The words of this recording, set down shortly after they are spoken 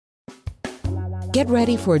Get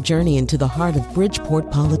ready for a journey into the heart of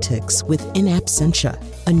Bridgeport politics with In Absentia,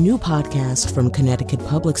 a new podcast from Connecticut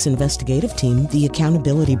Public's investigative team, The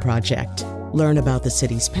Accountability Project. Learn about the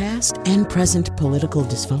city's past and present political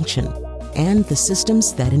dysfunction and the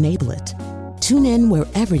systems that enable it. Tune in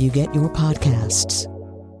wherever you get your podcasts.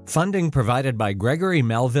 Funding provided by Gregory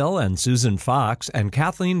Melville and Susan Fox and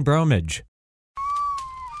Kathleen Bromage.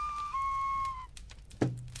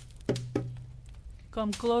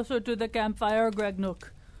 Come closer to the campfire, Greg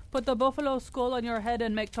Nook. Put the buffalo skull on your head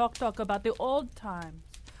and make talk about the old times,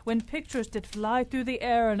 when pictures did fly through the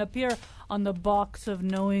air and appear on the box of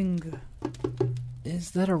knowing.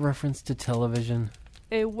 Is that a reference to television?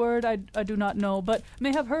 A word I do not know, but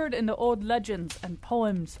may have heard in the old legends and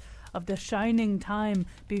poems of the shining time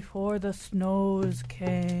before the snows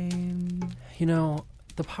came. You know,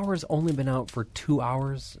 the power's only been out for 2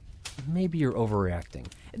 hours. Maybe you're overreacting.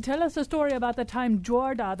 Tell us a story about the time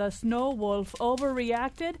Jorda, the snow wolf,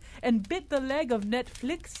 overreacted and bit the leg of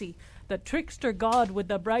Netflixie, the trickster god with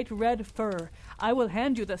the bright red fur. I will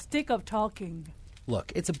hand you the stick of talking.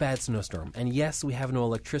 Look, it's a bad snowstorm, and yes, we have no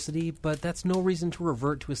electricity, but that's no reason to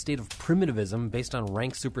revert to a state of primitivism based on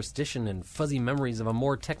rank superstition and fuzzy memories of a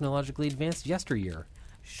more technologically advanced yesteryear.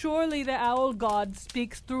 Surely the owl god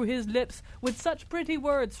speaks through his lips with such pretty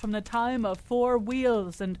words from the time of 4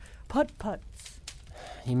 wheels and putt-putts.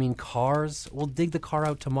 You mean cars? We'll dig the car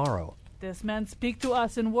out tomorrow. This man speak to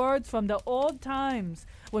us in words from the old times,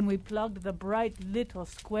 when we plugged the bright little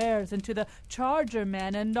squares into the charger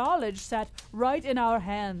man and knowledge sat right in our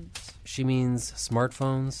hands. She means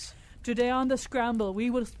smartphones? Today on The Scramble, we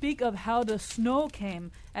will speak of how the snow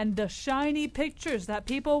came and the shiny pictures that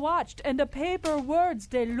people watched and the paper words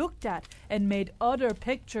they looked at and made other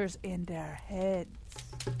pictures in their heads.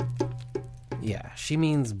 Yeah, she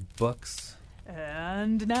means books.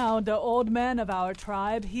 And now the old man of our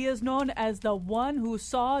tribe, he is known as the one who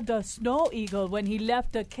saw the snow eagle when he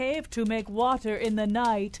left the cave to make water in the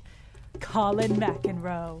night, Colin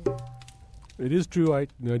McEnroe. It is true. I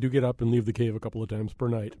do get up and leave the cave a couple of times per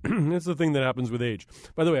night. It's the thing that happens with age.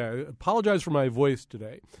 By the way, I apologize for my voice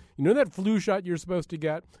today. You know that flu shot you're supposed to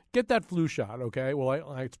get? Get that flu shot, okay? Well,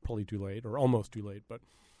 it's probably too late, or almost too late, but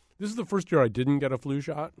this is the first year I didn't get a flu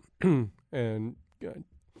shot. And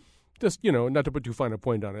just, not to put too fine a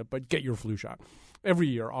point on it, but get your flu shot. Every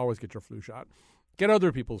year, always get your flu shot. Get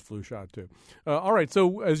other people's flu shot, too. All right,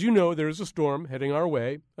 so as you know, there is a storm heading our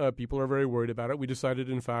way. People are very worried about it. We decided,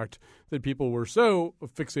 in fact, that people were so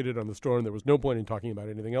fixated on the storm, there was no point in talking about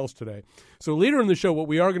anything else today. So later in the show, what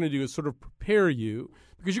we are going to do is sort of prepare you,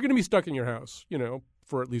 because you're going to be stuck in your house,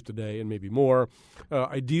 for at least a day and maybe more.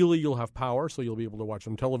 Ideally, you'll have power, so you'll be able to watch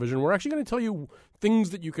some television. We're actually going to tell you things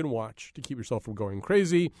that you can watch to keep yourself from going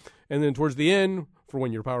crazy. And then towards the end, for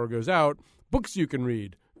when your power goes out, books you can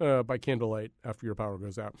read by candlelight after your power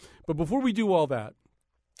goes out. But before we do all that,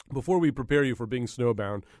 before we prepare you for being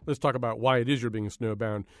snowbound, let's talk about why it is you're being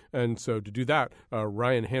snowbound. And so to do that,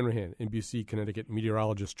 Ryan Hanrahan, NBC Connecticut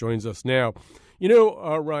meteorologist, joins us now.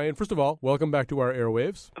 Ryan, first of all, welcome back to our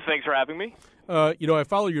airwaves. Thanks for having me. I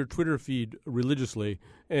follow your Twitter feed religiously,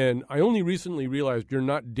 and I only recently realized you're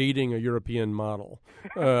not dating a European model.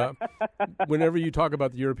 Whenever you talk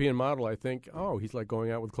about the European model, I think, he's like going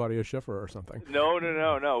out with Claudia Schiffer or something. No.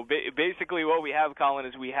 Basically what we have, Colin,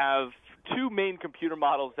 is we have 2 main computer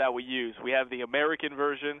models that we use. We have the American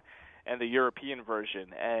version and the European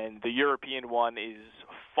version, and the European one is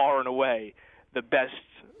far and away the best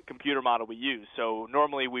computer model we use. So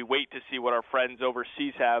normally we wait to see what our friends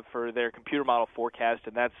overseas have for their computer model forecast,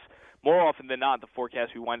 and that's more often than not the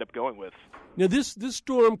forecast we wind up going with. Now, this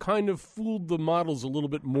storm kind of fooled the models a little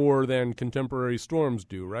bit more than contemporary storms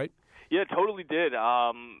do, right? Yeah, it totally did.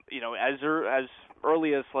 As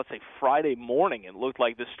early as, let's say, Friday morning, it looked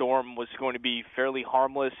like the storm was going to be fairly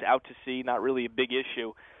harmless, out to sea, not really a big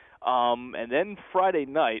issue. And then Friday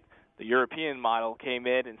night, the European model came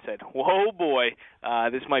in and said, whoa, boy,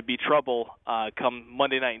 this might be trouble come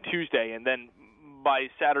Monday night and Tuesday. And then by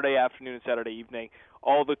Saturday afternoon and Saturday evening,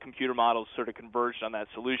 all the computer models sort of converged on that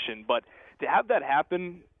solution. But to have that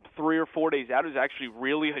happen 3 or 4 days out is actually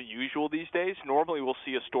really unusual these days. Normally we'll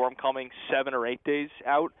see a storm coming 7 or 8 days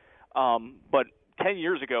out. But 10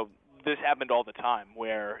 years ago, this happened all the time,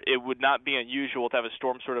 where it would not be unusual to have a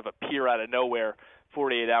storm sort of appear out of nowhere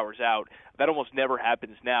 48 hours out. That almost never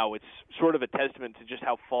happens now. It's sort of a testament to just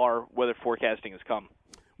how far weather forecasting has come.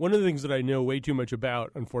 one of the things that I know way too much about,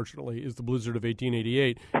 unfortunately, is the blizzard of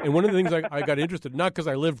 1888. And one of the things I got interested, not because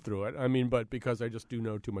I lived through it, but because I just do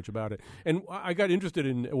know too much about it. And I got interested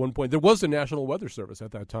in, at one point, there was a National Weather Service at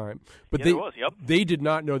that time. But they did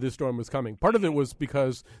not know this storm was coming. Part of it was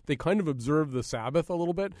because they kind of observed the Sabbath a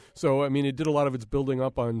little bit. So, it did a lot of its building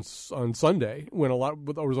up on Sunday when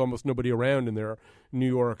there was almost nobody around in their New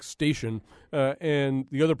York station. And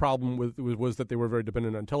the other problem was that they were very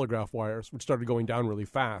dependent on telegraph wires, which started going down really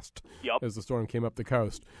fast as the storm came up the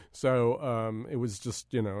coast. So it was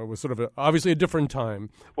just, it was sort of obviously a different time.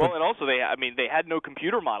 Well, and also they had no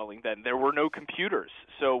computer modeling then. There were no computers.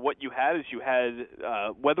 So what you had is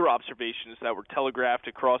weather observations that were telegraphed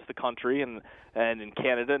across the country and in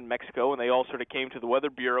Canada and Mexico, and they all sort of came to the Weather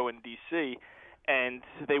Bureau in D.C., and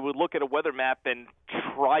they would look at a weather map and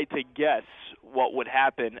try to guess what would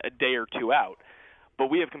happen a day or two out. But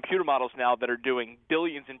we have computer models now that are doing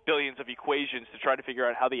billions and billions of equations to try to figure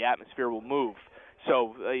out how the atmosphere will move.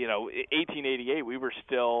 So, 1888, we were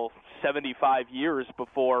still 75 years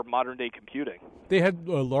before modern-day computing. They had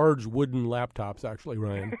large wooden laptops, actually,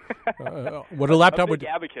 Ryan. What a laptop a big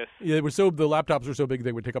abacus. Yeah, the laptops were so big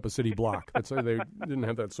they would take up a city block. That's why they didn't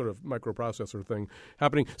have that sort of microprocessor thing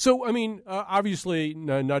happening. So, obviously,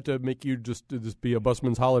 not to make you just be a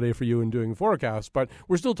busman's holiday for you in doing forecasts, but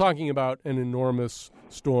we're still talking about an enormous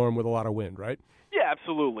storm with a lot of wind, right? Yeah,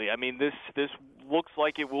 absolutely. This looks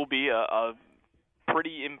like it will be a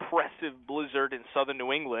pretty impressive blizzard in southern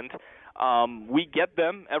New England. We get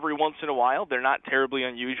them every once in a while. They're not terribly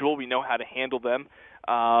unusual. We know how to handle them.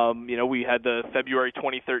 We had the February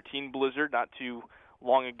 2013 blizzard not too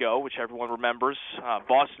long ago, which everyone remembers.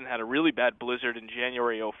 Boston had a really bad blizzard in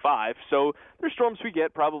January 2005. So they're storms we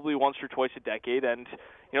get probably once or twice a decade. And,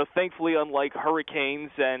 thankfully, unlike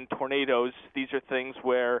hurricanes and tornadoes, these are things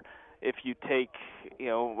where if you take,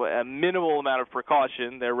 a minimal amount of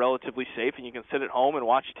precaution, they're relatively safe, and you can sit at home and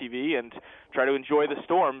watch TV and try to enjoy the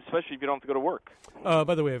storm, especially if you don't have to go to work.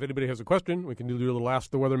 By the way, if anybody has a question, we can do a little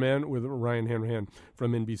Ask the Weatherman with Ryan Hanrahan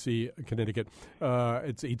from NBC Connecticut.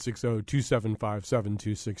 It's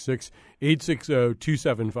 860-275-7266,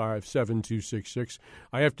 860-275-7266.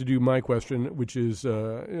 I have to do my question, which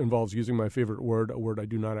involves using my favorite word, a word I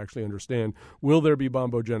do not actually understand. Will there be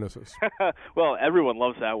bombogenesis? Well, everyone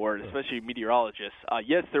loves that word, especially meteorologists.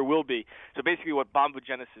 Yes, there will be. So basically what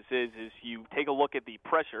bombogenesis is you take a look at the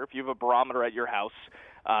pressure. If you have a barometer at your house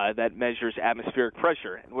that measures atmospheric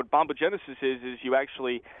pressure. And what bombogenesis is you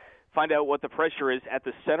actually find out what the pressure is at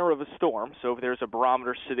the center of a storm. So if there's a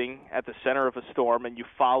barometer sitting at the center of a storm and you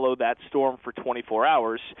follow that storm for 24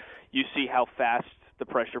 hours, you see how fast the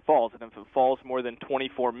pressure falls. And if it falls more than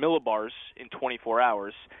 24 millibars in 24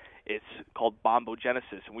 hours, it's called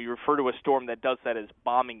bombogenesis, and we refer to a storm that does that as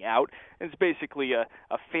bombing out. And it's basically a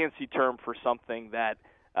fancy term for something that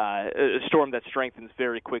a storm that strengthens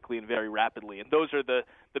very quickly and very rapidly. And those are the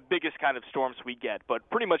biggest kind of storms we get. But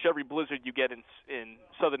pretty much every blizzard you get in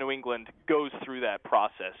southern New England goes through that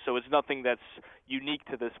process. So it's nothing that's unique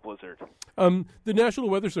to this blizzard. The National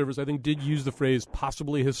Weather Service, I think, did use the phrase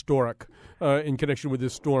possibly historic in connection with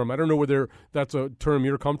this storm. I don't know whether that's a term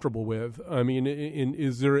you're comfortable with.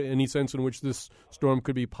 Is there any sense in which this storm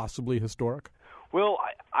could be possibly historic? Well,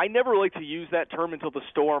 I never like to use that term until the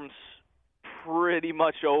storm's pretty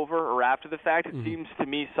much over or after the fact. It seems to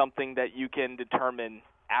me something that you can determine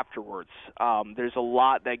afterwards. There's a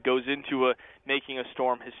lot that goes into making a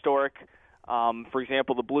storm historic. For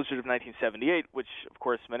example, the blizzard of 1978, which, of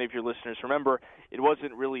course, many of your listeners remember, it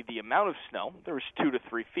wasn't really the amount of snow. There was 2 to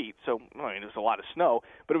 3 feet, so there was a lot of snow.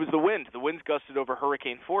 But it was the wind. The winds gusted over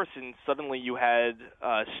hurricane force, and suddenly you had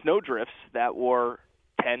snow drifts that were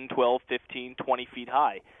 10, 12, 15, 20 feet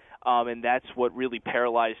high. And that's what really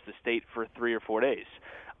paralyzed the state for 3 or 4 days.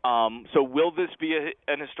 So will this be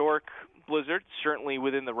an historic blizzard? Certainly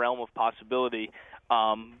within the realm of possibility.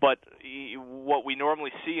 But what we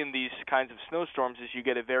normally see in these kinds of snowstorms is you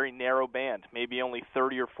get a very narrow band, maybe only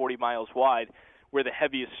 30 or 40 miles wide, where the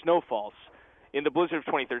heaviest snow falls. In the blizzard of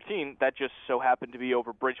 2013, that just so happened to be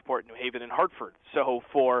over Bridgeport, New Haven, and Hartford. So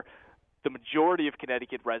for the majority of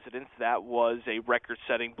Connecticut residents, that was a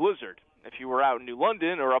record-setting blizzard. If you were out in New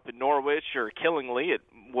London or up in Norwich or Killingly, it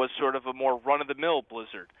was sort of a more run-of-the-mill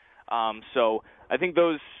blizzard. So I think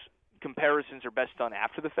those comparisons are best done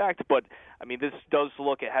after the fact, but this does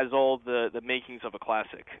it has all the makings of a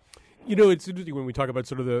classic. You know, it's interesting when we talk about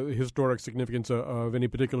sort of the historic significance of any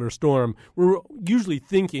particular storm. We're usually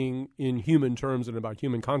thinking in human terms and about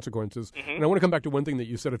human consequences. Mm-hmm. And I want to come back to one thing that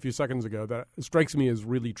you said a few seconds ago that strikes me as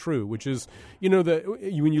really true, which is, you know, that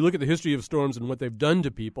when you look at the history of storms and what they've done to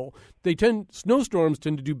people, snowstorms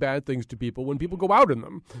tend to do bad things to people when people go out in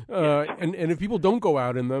them. And if people don't go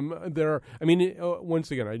out in them, once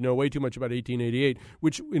again, I know way too much about 1888,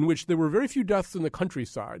 in which there were very few deaths in the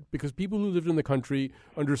countryside because people who lived in the country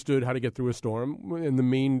understood how to get through a storm, and the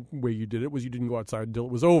main way you did it was you didn't go outside until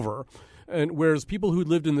it was over. And whereas people who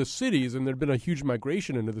lived in the cities, and there'd been a huge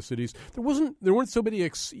migration into the cities, there weren't so many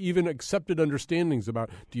even accepted understandings about,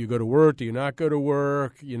 do you go to work, do you not go to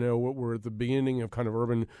work? You know, what were at the beginning of kind of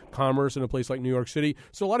urban commerce in a place like New York City.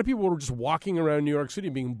 So a lot of people were just walking around New York City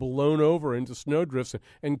being blown over into snowdrifts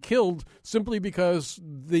and killed simply because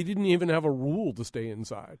they didn't even have a rule to stay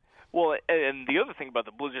inside. Well, and the other thing about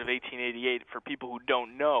the blizzard of 1888, for people who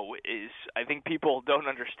don't know, is I think people don't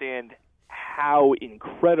understand how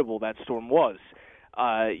incredible that storm was.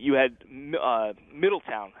 You had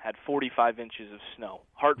Middletown had 45 inches of snow.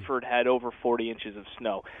 Hartford had over 40 inches of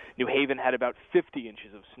snow. New Haven had about 50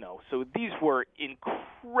 inches of snow. So these were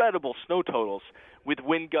incredible snow totals with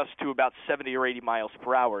wind gusts to about 70 or 80 miles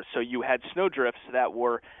per hour. So you had snowdrifts that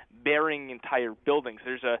were burying entire buildings.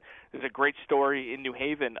 There's a great story in New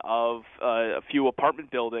Haven of a few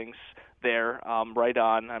apartment buildings there, right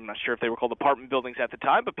on. I'm not sure if they were called apartment buildings at the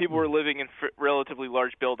time, but people were living in relatively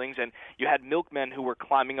large buildings, and you had milkmen who were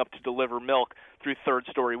climbing up to deliver milk through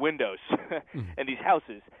third-story windows in these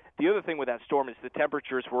houses. The other thing with that storm is the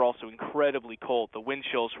temperatures were also incredibly cold. The wind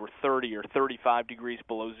chills were 30 or 35 degrees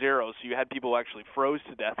below zero, so you had people who actually froze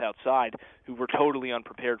to death outside who were totally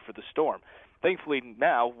unprepared for the storm. Thankfully,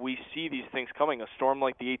 now we see these things coming. A storm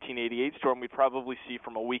like the 1888 storm we'd probably see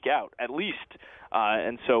from a week out, at least.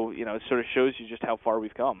 And so, you know, it sort of shows you just how far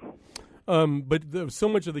we've come. But so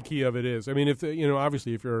much of the key of it is, I mean,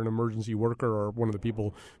 obviously if you're an emergency worker or one of the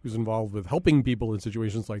people who's involved with helping people in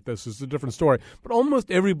situations like this, it's a different story. But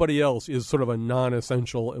almost everybody else is sort of a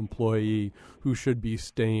non-essential employee who should be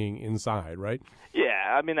staying inside, right?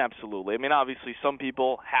 Yeah, I mean, absolutely. I mean, obviously some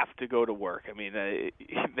people have to go to work. I mean,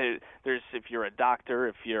 there's if you're a doctor,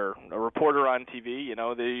 if you're a reporter on TV, you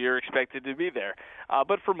know, you're expected to be there.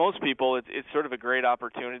 But for most people, it's sort of a great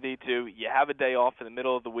opportunity you have a day off in the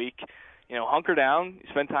middle of the week. You know, hunker down,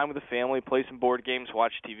 spend time with the family, play some board games,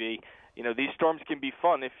 watch TV. You know, these storms can be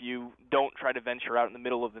fun if you don't try to venture out in the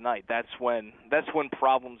middle of the night. That's when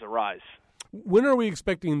problems arise. When are we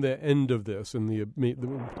expecting the end of this and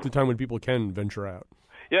the time when people can venture out?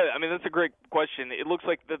 Yeah, I mean, that's a great question. It looks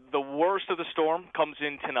like the worst of the storm comes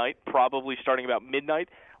in tonight, probably starting about midnight,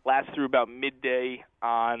 lasts through about midday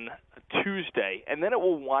on Tuesday, and then it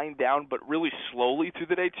will wind down, but really slowly through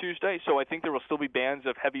the day Tuesday. So I think there will still be bands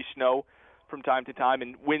of heavy snow from time to time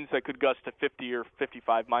and winds that could gust to 50 or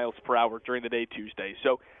 55 miles per hour during the day Tuesday.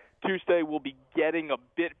 So Tuesday will be getting a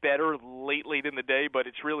bit better late in the day, but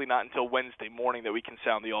it's really not until Wednesday morning that we can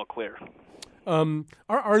sound the all clear.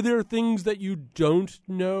 Are there things that you don't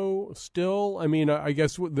know still? I mean, I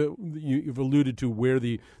guess you've alluded to where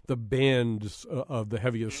the band of the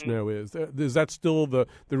heaviest snow is. Is that still the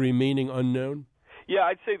remaining unknown? Yeah,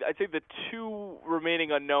 I'd say the two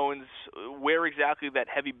remaining unknowns, where exactly that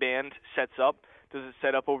heavy band sets up. Does it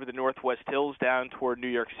set up over the Northwest Hills down toward New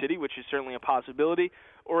York City, which is certainly a possibility,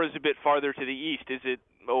 or is it a bit farther to the east? Is it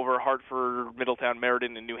over Hartford, Middletown,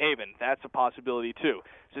 Meriden, and New Haven? That's a possibility, too.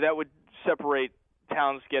 So that would separate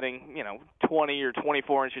towns getting, 20 or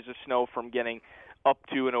 24 inches of snow from getting up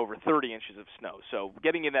to and over 30 inches of snow. So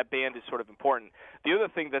getting in that band is sort of important. The other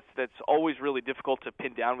thing that's always really difficult to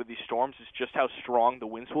pin down with these storms is just how strong the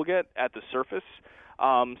winds will get at the surface.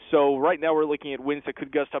 So right now we're looking at winds that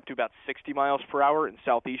could gust up to about 60 miles per hour in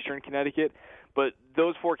southeastern Connecticut. But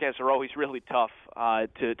those forecasts are always really tough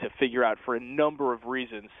to figure out for a number of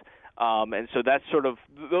reasons. And so that's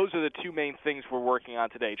those are the two main things we're working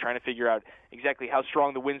on today, trying to figure out exactly how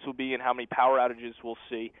strong the winds will be and how many power outages we'll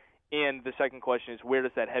see. And the second question is, where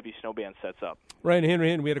does that heavy snow band sets up? Right,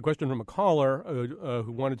 Henry, we had a question from a caller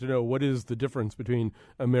who wanted to know what is the difference between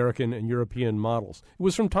American and European models. It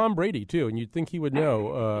was from Tom Brady, too, and you'd think he would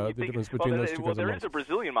know the difference between those two. Well, there models. is a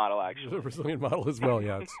Brazilian model, actually. There's a Brazilian model as well,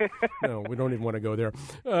 yeah. No, we don't even want to go there.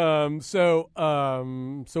 So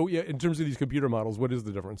yeah, in terms of these computer models, what is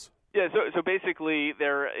the difference? Yeah, so basically,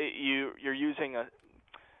 you're using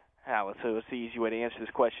what's the easy way to answer this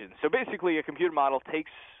question? So basically, a computer model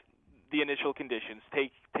takes the initial conditions,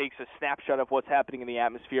 takes a snapshot of what's happening in the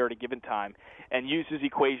atmosphere at a given time, and uses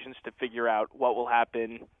equations to figure out what will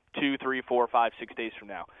happen 2, 3, 4, 5, 6 days from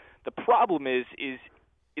now. The problem is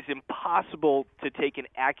is impossible to take an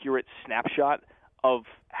accurate snapshot of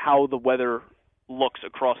how the weather looks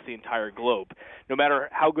across the entire globe. No matter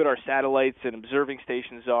how good our satellites and observing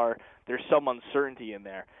stations are, there's some uncertainty in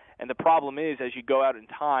there. And the problem is, as you go out in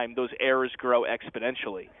time, those errors grow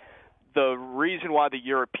exponentially. The reason why the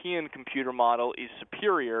European computer model is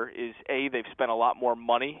superior is, A, they've spent a lot more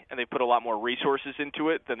money and they've put a lot more resources into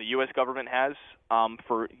it than the U.S. government has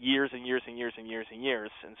for years and years and years and years and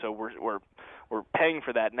years. And so we're paying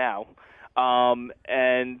for that now.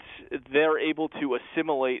 And they're able to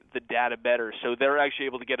assimilate the data better. So they're actually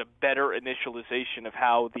able to get a better initialization of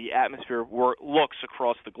how the atmosphere looks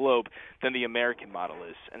across the globe than the American model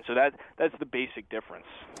is. And so that's the basic difference.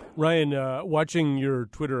 Ryan, watching your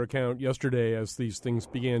Twitter account yesterday as these things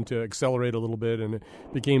began to accelerate a little bit and it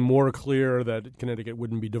became more clear that Connecticut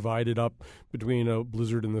wouldn't be divided up between a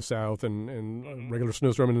blizzard in the south and a regular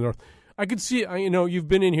snowstorm in the north, I could see, you've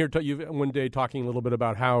been in here you've one day talking a little bit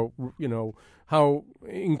about how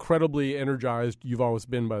incredibly energized you've always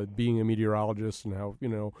been by being a meteorologist and how,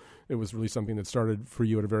 it was really something that started for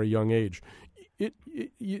you at a very young age.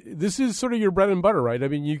 This is sort of your bread and butter, right? I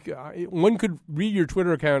mean, one could read your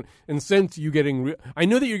Twitter account and sense you getting I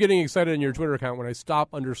know that you're getting excited on your Twitter account when I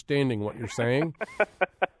stop understanding what you're saying.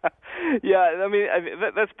 Yeah, I mean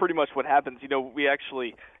that's pretty much what happens. We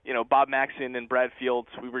actually, Bob Maxon and Brad Fields,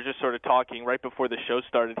 we were just sort of talking right before the show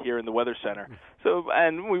started here in the Weather Center. So,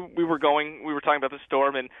 and we were talking about the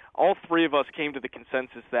storm, and all three of us came to the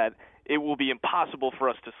consensus that it will be impossible for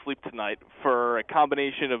us to sleep tonight for a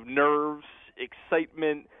combination of nerves,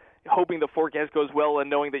 excitement, hoping the forecast goes well, and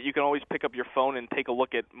knowing that you can always pick up your phone and take a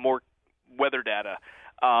look at more weather data.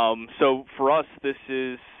 So for us, this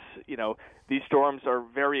is, these storms are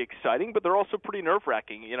very exciting, but they're also pretty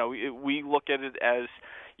nerve-wracking. We look at it as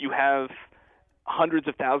you have hundreds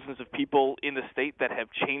of thousands of people in the state that have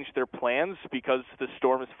changed their plans because the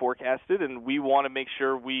storm is forecasted, and we want to make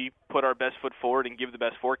sure we put our best foot forward and give the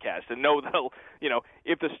best forecast. And know that,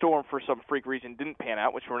 if the storm for some freak reason didn't pan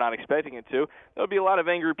out, which we're not expecting it to, there'll be a lot of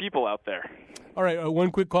angry people out there. All right,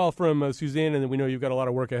 one quick call from Suzanne, and then we know you've got a lot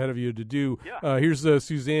of work ahead of you to do. Yeah. Here's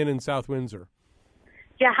Suzanne in South Windsor.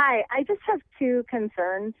 Yeah, hi. I just have two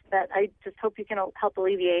concerns that I just hope you can help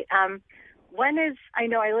alleviate. One is, I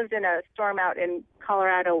know I lived in a storm out in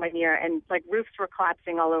Colorado one year, and roofs were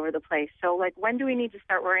collapsing all over the place. So when do we need to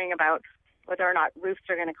start worrying about whether or not roofs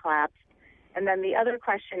are going to collapse? And then the other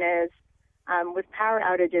question is, with power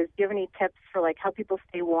outages, do you have any tips for how people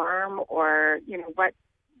stay warm, or what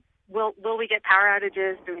will we get power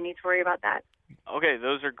outages? Do we need to worry about that? Okay,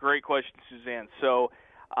 those are great questions, Suzanne. So.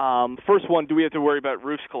 First one, do we have to worry about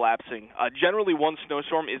roofs collapsing? Generally, one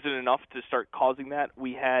snowstorm isn't enough to start causing that.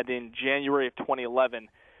 We had in January of 2011,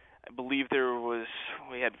 I believe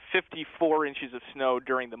we had 54 inches of snow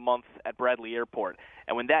during the month at Bradley Airport.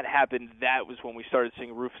 And when that happened, that was when we started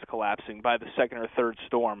seeing roofs collapsing by the second or third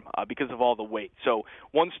storm because of all the weight. So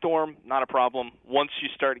one storm, not a problem. Once you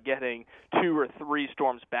start getting 2 or 3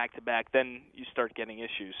 storms back to back, then you start getting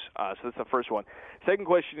issues. So that's the first one. Second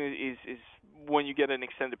question is when you get an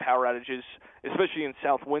extended power outages, especially in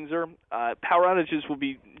South Windsor, power outages will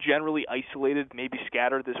be generally isolated, maybe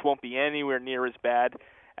scattered. This won't be anywhere near as bad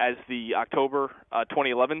as the October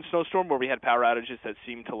 2011 snowstorm, where we had power outages that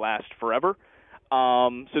seemed to last forever.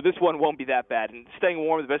 So this one won't be that bad. And staying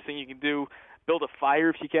warm, the best thing you can do, build a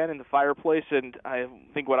fire if you can in the fireplace. And I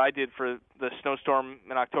think what I did for the snowstorm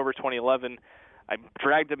in October 2011, I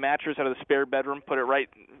dragged a mattress out of the spare bedroom, put it right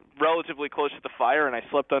relatively close to the fire, and I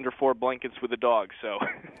slept under 4 blankets with a dog. So,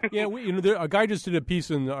 yeah, a guy just did a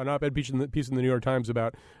piece an op-ed piece in the New York Times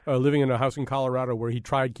about living in a house in Colorado where he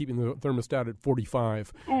tried keeping the thermostat at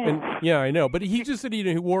 45. And yeah, I know, but he just said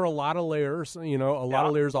he wore a lot of layers, a lot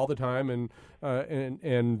of layers all the time,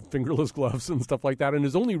 and fingerless gloves and stuff like that. And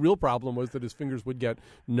his only real problem was that his fingers would get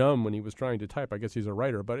numb when he was trying to type. I guess he's a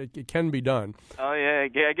writer, but it can be done. Oh yeah,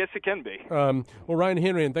 I guess it can be. Well, Ryan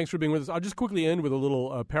Hanrahan, thanks for being with us. I'll just quickly end with a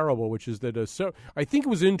little parable, which is that I think it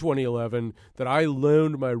was in 2011 that I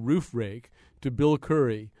loaned my roof rake to Bill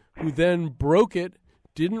Curry, who then broke it,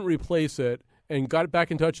 didn't replace it, and got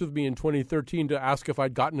back in touch with me in 2013 to ask if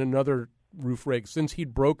I'd gotten another roof rake since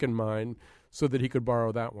he'd broken mine so that he could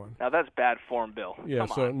borrow that one. Now that's bad form, Bill. Yeah,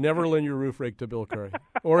 Come so on. Never lend your roof rake to Bill Curry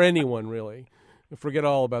or anyone, really. Forget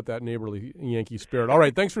all about that neighborly Yankee spirit. All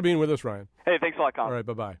right, thanks for being with us, Ryan. Hey, thanks a lot, Colin. All right,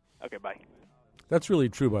 bye-bye. Okay, bye. That's really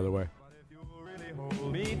true, by the way.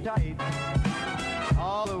 Hold me tight.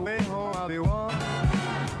 All the way home I'll be warm.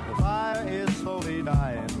 The fire is slowly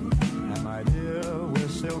dying, and my dear, we're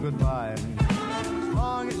still goodbye. As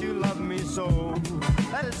long as you love me so,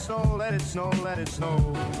 let it snow, let it snow, let it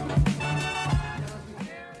snow.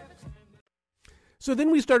 So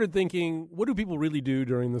then we started thinking, what do people really do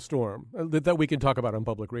during the storm? That we can talk about on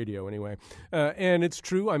public radio anyway. And it's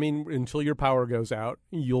true. I mean, until your power goes out,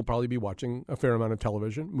 you'll probably be watching a fair amount of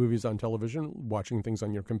television, movies on television, watching things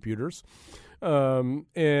on your computers. And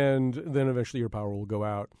then eventually your power will go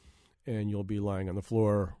out and you'll be lying on the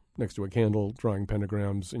floor next to a candle, drawing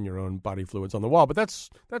pentagrams in your own body fluids on the wall. But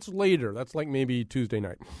that's later. That's like maybe Tuesday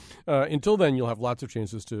night. Until then, you'll have lots of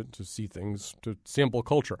chances to see things, to sample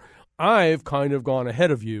culture. I've kind of gone ahead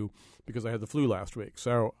of you because I had the flu last week.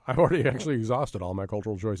 So I've already actually exhausted all my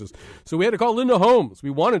cultural choices. So we had to call Linda Holmes. We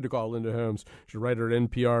wanted to call Linda Holmes. She's a writer at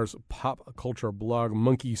NPR's pop culture blog,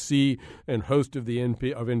 Monkey See, and host of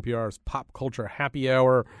NPR's Pop Culture Happy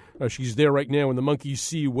Hour. She's there right now in the Monkey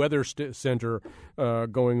See Weather Center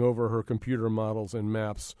going over her computer models and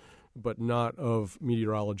maps, but not of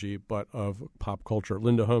meteorology, but of pop culture.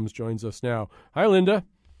 Linda Holmes joins us now. Hi, Linda.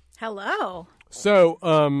 Hello. So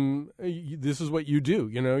this is what you do.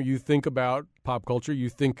 You know, you think about pop culture. You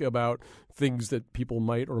think about things that people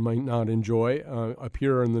might or might not enjoy. Up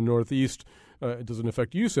here in the Northeast, it doesn't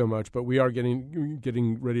affect you so much, but we are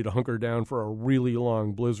getting ready to hunker down for a really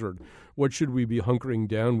long blizzard. What should we be hunkering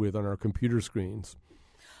down with on our computer screens?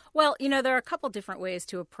 Well, you know, there are a couple different ways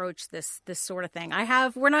to approach this sort of thing.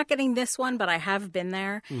 We're not getting this one, but I have been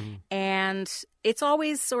there. Mm-hmm. And it's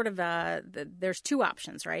always sort of, there's two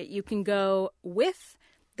options, right? You can go with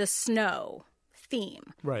the snow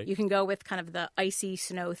theme. Right. You can go with kind of the icy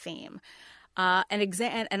snow theme.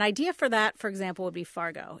 An idea for that, for example, would be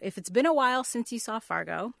Fargo. If it's been a while since you saw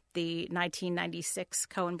Fargo, the 1996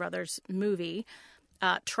 Coen Brothers movie,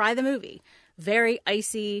 try the movie. Very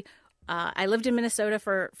icy. I lived in Minnesota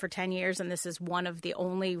for 10 years, and this is one of the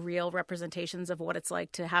only real representations of what it's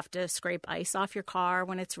like to have to scrape ice off your car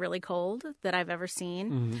when it's really cold that I've ever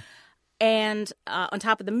seen. Mm-hmm. And on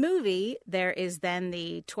top of the movie, there is then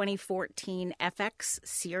the 2014 FX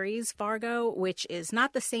series Fargo, which is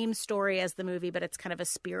not the same story as the movie, but it's kind of a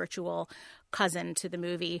spiritual cousin to the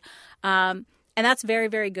movie. And that's very,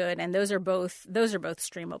 very good. And those are both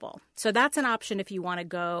streamable. So that's an option if you want to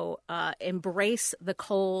go embrace the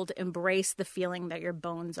cold, embrace the feeling that your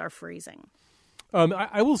bones are freezing.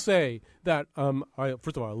 I will say that,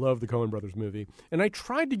 first of all, I love the Coen Brothers movie, and I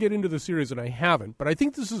tried to get into the series, and I haven't. But I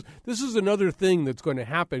think this is another thing that's going to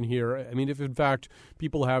happen here. I mean, if in fact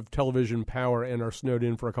people have television power and are snowed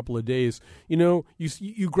in for a couple of days, you know,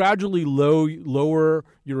 you gradually lower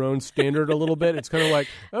your own standard a little bit. It's kind of like,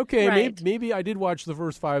 okay, right. maybe I did watch the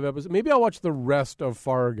first 5 episodes. Maybe I'll watch the rest of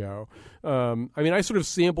Fargo. I mean, I sort of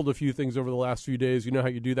sampled a few things over the last few days. You know how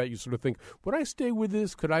you do that? You sort of think, would I stay with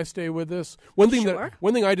this? Could I stay with this? One thing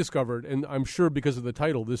I discovered, and I'm sure because of the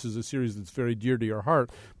title, this is a series that's very dear to your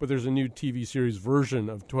heart, but there's a new TV series version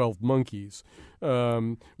of 12 Monkeys,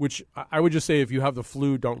 which I would just say if you have the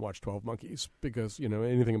flu, don't watch 12 Monkeys, because, you know,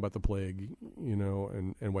 anything about the plague, you know,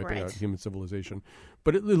 and wiping out human civilization.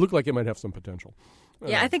 But it looked like it might have some potential.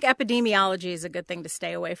 Yeah, I think epidemiology is a good thing to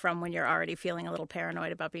stay away from when you're already feeling a little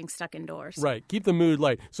paranoid about being stuck indoors. Right. Keep the mood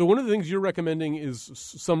light. So one of the things you're recommending is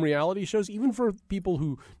some reality shows, even for people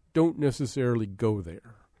who don't necessarily go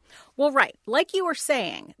there. Well, right. Like you were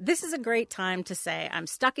saying, this is a great time to say, I'm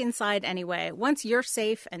stuck inside anyway. Once you're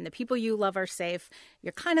safe and the people you love are safe,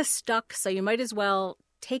 you're kind of stuck, so you might as well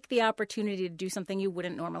take the opportunity to do something you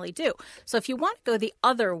wouldn't normally do. So if you want to go the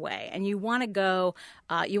other way and you want to go,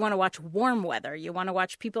 you want to watch warm weather, you want to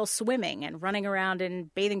watch people swimming and running around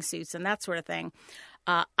in bathing suits and that sort of thing,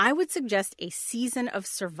 I would suggest a season of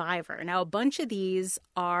Survivor. Now, a bunch of these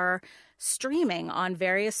are streaming on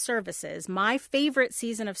various services. My favorite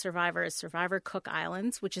season of Survivor is Survivor Cook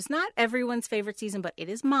Islands, which is not everyone's favorite season, but it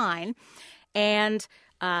is mine. And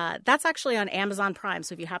that's actually on Amazon Prime.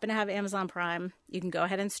 So if you happen to have Amazon Prime, you can go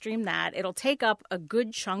ahead and stream that. It'll take up a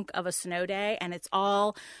good chunk of a snow day, and it's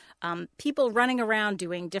all people running around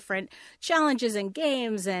doing different challenges and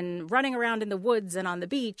games and running around in the woods and on the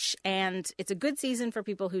beach. And it's a good season for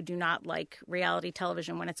people who do not like reality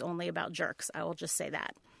television when it's only about jerks. I will just say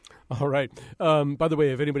that. All right. By the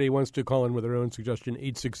way, if anybody wants to call in with their own suggestion,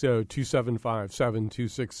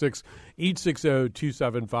 860-275-7266,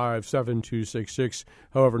 860-275-7266.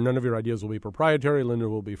 However, none of your ideas will be proprietary. Linda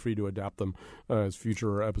will be free to adapt them as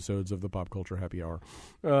future episodes of the Pop Culture Happy Hour.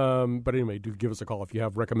 But anyway, do give us a call if you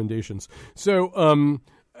have recommendations. So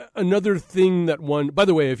another thing by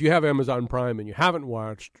the way, if you have Amazon Prime and you haven't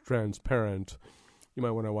watched Transparent, you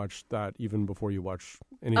might want to watch that even before you watch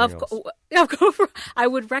anything else. Of course, I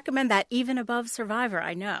would recommend that even above Survivor.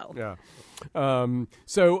 I know. Yeah.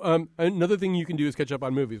 So another thing you can do is catch up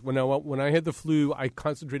on movies. When I had the flu, I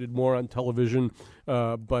concentrated more on television,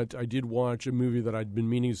 but I did watch a movie that I'd been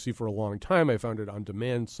meaning to see for a long time. I found it on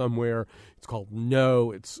demand somewhere. It's called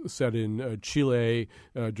No. It's set in Chile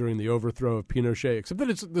during the overthrow of Pinochet, except that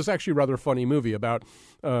it's this actually rather funny movie about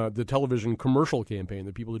the television commercial campaign,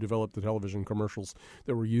 the people who developed the television commercials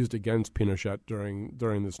that were used against Pinochet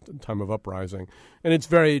during this time of uprising. And it's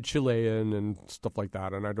very Chilean and stuff like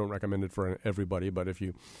that, and I don't recommend it for everybody, but if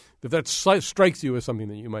that strikes you as something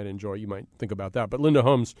that you might enjoy, you might think about that. But Linda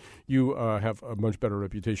Holmes, you have a much better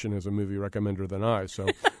reputation as a movie recommender than I, so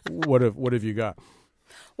what have you got?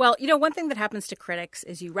 Well, one thing that happens to critics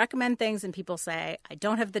is you recommend things and people say, I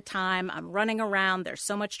don't have the time, I'm running around, there's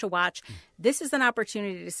so much to watch. This is an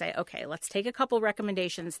opportunity to say, okay, let's take a couple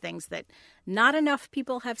recommendations, things that not enough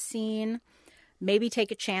people have seen, maybe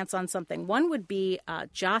take a chance on something. One would be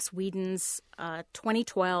Joss Whedon's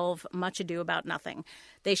 2012 Much Ado About Nothing.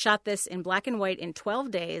 They shot this in black and white in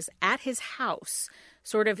 12 days at his house,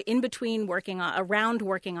 sort of in between working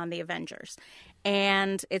on the Avengers.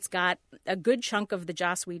 And it's got a good chunk of the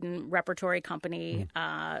Joss Whedon repertory company,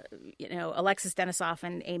 Alexis Denisof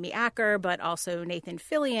and Amy Acker, but also Nathan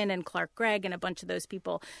Fillion and Clark Gregg and a bunch of those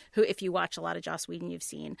people who, if you watch a lot of Joss Whedon, you've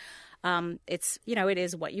seen. It's, it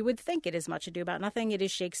is what you would think. It is Much Ado About Nothing. It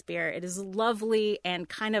is Shakespeare. It is lovely and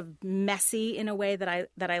kind of messy in a way that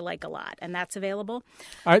I like a lot. And that's available.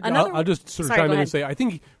 I'll just sort of chime in and say, I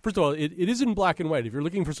think, first of all, it is in black and white. If you're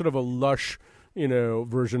looking for sort of a lush,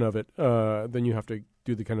 version of it, then you have to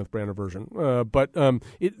do the Kenneth Branagh version. But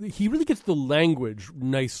he really gets the language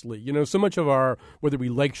nicely. So much of whether we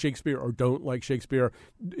like Shakespeare or don't like Shakespeare,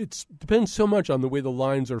 it depends so much on the way the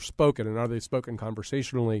lines are spoken, and are they spoken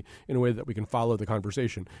conversationally in a way that we can follow the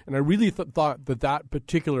conversation. And I really thought that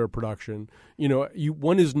particular production,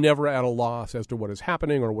 one is never at a loss as to what is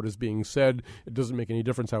happening or what is being said. It doesn't make any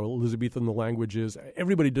difference how Elizabethan the language is.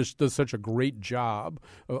 Everybody just does such a great job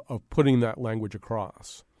of putting that language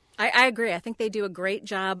across. I agree. I think they do a great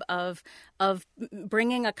job of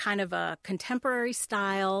bringing a kind of a contemporary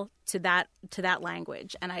style to that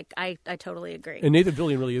language, and I totally agree. And Nathan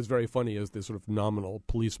Fillion really is very funny as this sort of nominal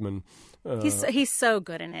policeman. He's so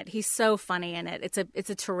good in it. He's so funny in it. It's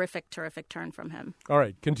a terrific turn from him. All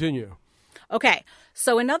right, continue. Okay,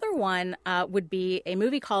 so another one would be a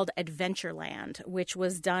movie called Adventureland, which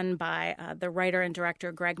was done by the writer and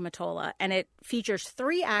director Greg Mottola, and it features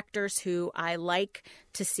 3 actors who I like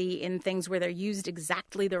to see in things where they're used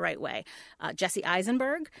exactly the right way. Jesse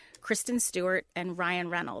Eisenberg, Kristen Stewart, and Ryan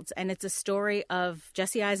Reynolds. And it's a story of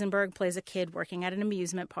Jesse Eisenberg plays a kid working at an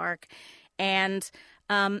amusement park, and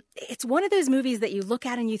it's one of those movies that you look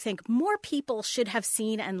at and you think more people should have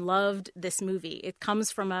seen and loved this movie. It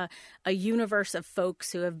comes from a universe of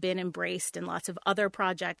folks who have been embraced in lots of other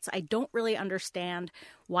projects. I don't really understand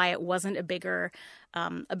why it wasn't a bigger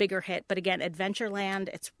hit. But again, Adventureland,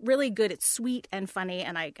 it's really good. It's sweet and funny,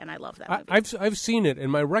 and I love that movie. I've seen it,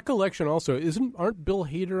 and my recollection also aren't Bill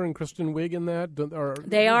Hader and Kristen Wiig in that?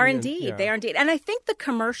 They are indeed. Yeah. They are indeed. And I think the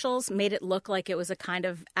commercials made it look like it was a kind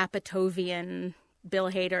of Apatovian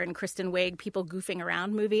Bill Hader and Kristen Wiig, people goofing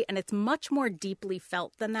around movie, and it's much more deeply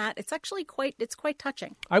felt than that. It's actually quite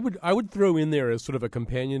touching. I would throw in there as sort of a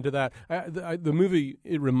companion to that. The movie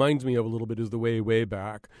it reminds me of a little bit is The Way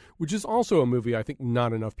Back, which is also a movie I think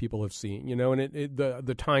not enough people have seen. And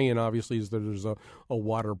the tie-in obviously is that there's a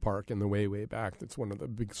water park in The Way Back. That's one of the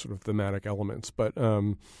big sort of thematic elements. But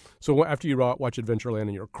so after you watch Adventureland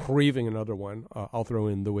and you're craving another one, I'll throw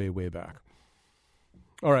in The Way Back.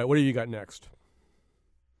 All right, what do you got next?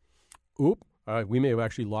 Oop, we may have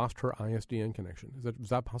actually lost her ISDN connection. Is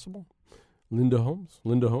that possible? Linda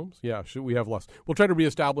Holmes? Yeah, we have lost. We'll try to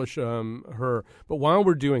reestablish her. But while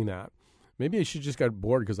we're doing that, maybe she just got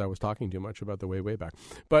bored because I was talking too much about The Way Back.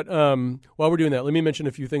 But while we're doing that, let me mention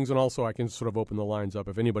a few things, and also I can sort of open the lines up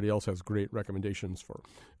if anybody else has great recommendations for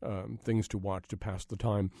things to watch to pass the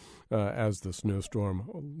time as the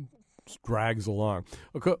snowstorm drags along.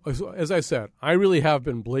 As I said, I really have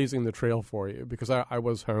been blazing the trail for you because I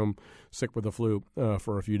was home sick with the flu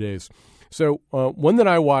for a few days. So one that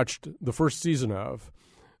I watched the first season of,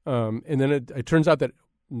 and then it turns out that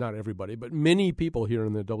not everybody, but many people here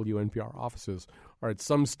in the WNPR offices are at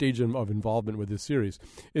some stage of involvement with this series,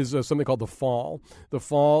 is something called The Fall. The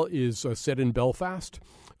Fall is set in Belfast.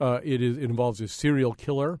 It involves a serial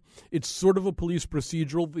killer. It's sort of a police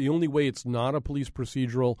procedural. The only way it's not a police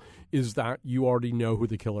procedural is that you already know who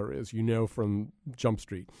the killer is. You know from Jump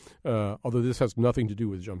Street, although this has nothing to do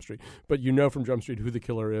with Jump Street. But you know from Jump Street who the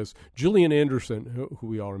killer is. Gillian Anderson, who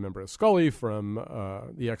we all remember as Scully from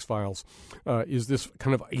The X-Files, is this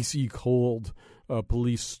kind of icy cold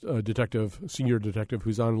police detective, senior detective,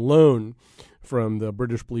 who's on loan from the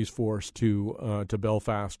British police force to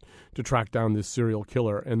Belfast to track down this serial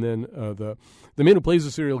killer. And then the man who plays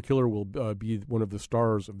the serial killer will be one of the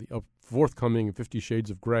stars of the forthcoming 50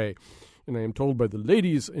 Shades of Grey. And I am told by the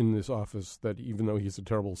ladies in this office that even though he's a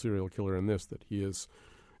terrible serial killer in this, that he is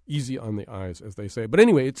easy on the eyes, as they say. But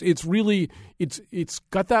anyway, it's really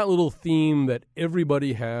got that little theme that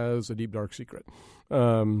everybody has a deep dark secret.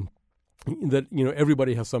 That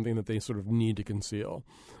everybody has something that they sort of need to conceal,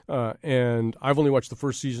 and I've only watched the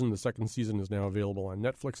first season. The second season is now available on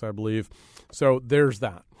Netflix, I believe. So there's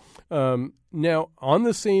that. Now, on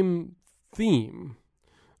the same theme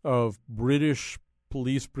of British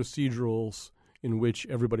police procedurals in which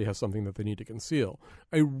everybody has something that they need to conceal,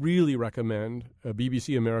 I really recommend a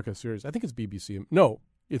BBC America series. I think it's BBC. No,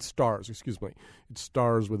 it's Stars. Excuse me. It's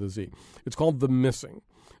Stars with a Z. It's called The Missing.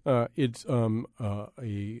 It's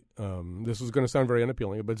this is going to sound very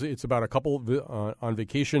unappealing, but it's about a couple on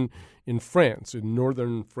vacation in France, in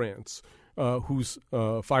northern France, whose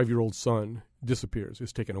 5-year-old son disappears,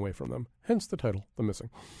 is taken away from them. Hence the title, The Missing.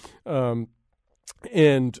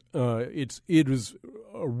 And it is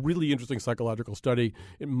a really interesting psychological study.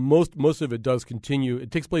 Most of it does continue. It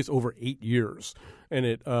takes place over 8 years,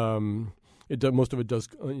 and most of it does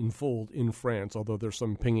unfold in France, although there's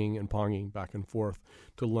some pinging and ponging back and forth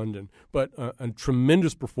to London. But a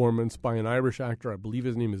tremendous performance by an Irish actor. I believe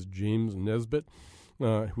his name is James Nesbitt,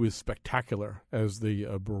 who is spectacular as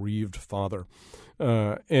the bereaved father.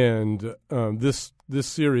 And this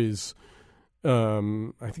series,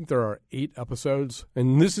 I think there are 8 episodes,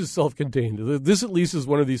 and this is self-contained. This at least is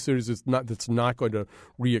one of these series that's not going to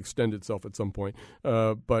re-extend itself at some point.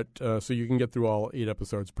 But so you can get through all 8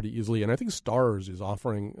 episodes pretty easily. And I think Starz is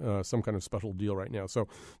offering some kind of special deal right now. So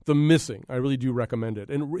The Missing, I really do recommend it.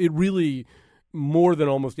 And it really, more than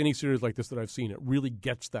almost any series like this that I've seen, it really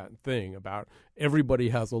gets that thing about everybody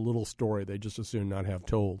has a little story they just as soon not have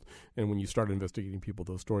told. And when you start investigating people,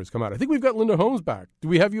 those stories come out. I think we've got Linda Holmes back. Do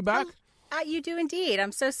we have you back? You do indeed.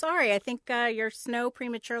 I'm so sorry. I think your snow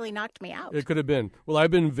prematurely knocked me out. It could have been. Well, I've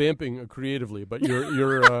been vamping creatively, but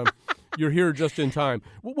you're here just in time.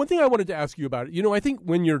 Well, one thing I wanted to ask you about, I think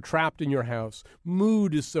when you're trapped in your house,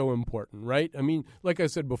 mood is so important, right? I mean, like I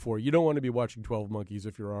said before, you don't want to be watching 12 Monkeys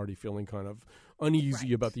if you're already feeling kind of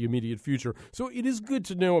uneasy about the immediate future. So it is good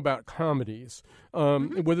to know about comedies,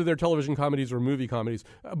 whether they're television comedies or movie comedies.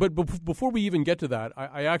 But before we even get to that,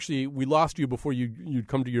 we lost you before you'd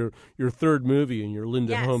come to your third movie in your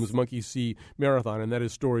Linda Holmes Monkey See Marathon, and that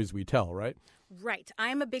is Stories We Tell, right? Right.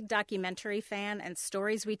 I'm a big documentary fan, and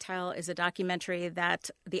Stories We Tell is a documentary that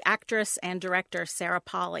the actress and director Sarah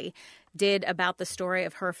Polley did about the story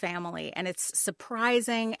of her family. And it's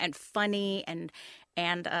surprising and funny and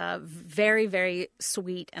very, very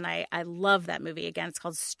sweet. And I love that movie. Again, it's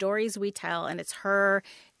called Stories We Tell, and it's her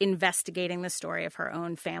investigating the story of her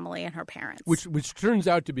own family and her parents. Which turns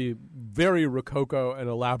out to be very rococo and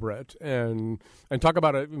elaborate. And talk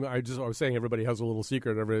about it. I was saying everybody has a little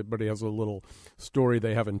secret. Everybody has a little story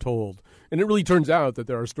they haven't told. And it really turns out that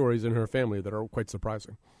there are stories in her family that are quite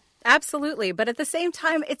surprising. Absolutely. But at the same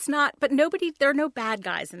time, there are no bad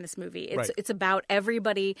guys in this movie. It's about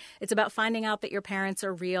everybody. It's about finding out that your parents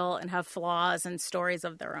are real and have flaws and stories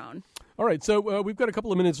of their own. All right. So we've got a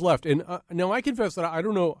couple of minutes left. And now I confess that I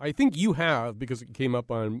don't know. I think you have, because it came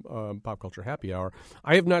up on Pop Culture Happy Hour.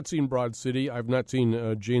 I have not seen Broad City. I've not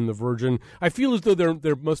seen Jane the Virgin. I feel as though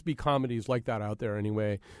there must be comedies like that out there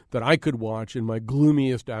anyway that I could watch in my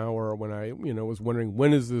gloomiest hour when I was wondering,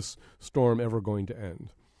 when is this storm ever going to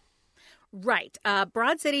end? Right.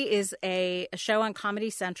 Broad City is a show on Comedy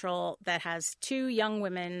Central that has 2 young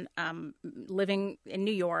women living in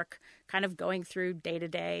New York, kind of going through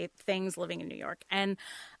day-to-day things living in New York. And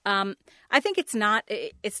I think it's not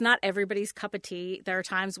everybody's cup of tea. There are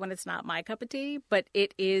times when it's not my cup of tea, but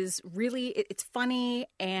it is really, it's funny.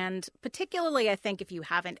 And particularly, I think, if you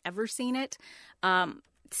haven't ever seen it,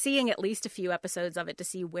 seeing at least a few episodes of it to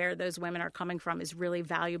see where those women are coming from is really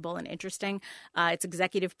valuable and interesting. It's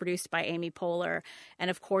executive produced by Amy Poehler. And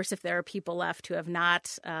of course, if there are people left who have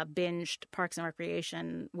not binged Parks and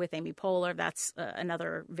Recreation with Amy Poehler, that's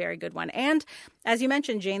another very good one. And as you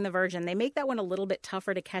mentioned, Jane the Virgin, they make that one a little bit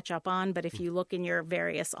tougher to catch up on. But if you look in your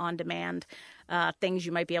various on-demand things,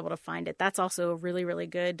 you might be able to find it. That's also a really, really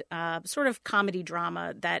good sort of comedy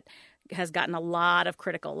drama that has gotten a lot of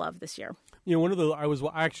critical love this year. You know, I was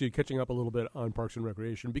actually catching up a little bit on Parks and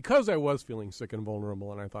Recreation because I was feeling sick and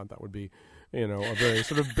vulnerable, and I thought that would be, you know, a very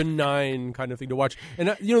sort of benign kind of thing to watch.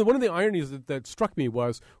 And, you know, one of the ironies that struck me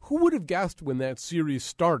was, who would have guessed when that series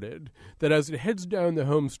started that as it heads down the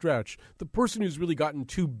home stretch, the person who's really gotten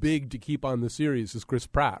too big to keep on the series is Chris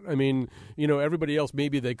Pratt. I mean, you know, everybody else,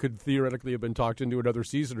 maybe they could theoretically have been talked into another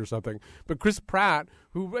season or something. But Chris Pratt,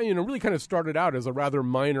 who, you know, really kind of started out as a rather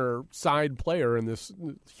minor side player in this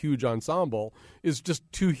huge ensemble, is just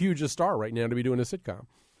too huge a star right now to be doing a sitcom.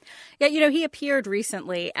 Yeah, you know, he appeared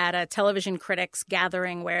recently at a television critics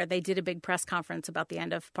gathering where they did a big press conference about the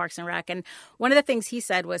end of Parks and Rec. And one of the things he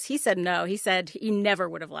said was, he said no. He said he never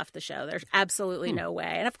would have left the show. There's absolutely no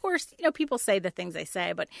way. And of course, you know, people say the things they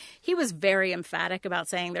say, but he was very emphatic about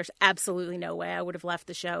saying there's absolutely no way I would have left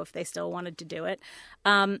the show if they still wanted to do it.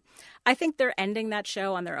 I think they're ending that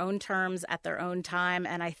show on their own terms at their own time.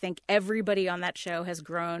 And I think everybody on that show has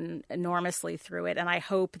grown enormously through it. And I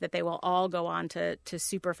hope that they will all go on to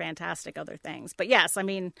super fantastic other things. But yes, I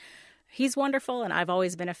mean, he's wonderful, and I've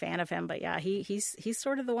always been a fan of him. But yeah, he's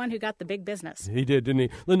sort of the one who got the big business. He did, didn't he?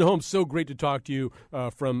 Linda Holmes, so great to talk to you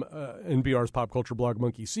from NPR's pop culture blog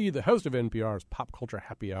Monkey See, the host of NPR's Pop Culture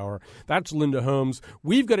Happy Hour. That's Linda Holmes.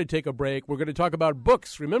 We've got to take a break. We're going to talk about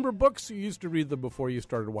books. Remember books? You used to read them before you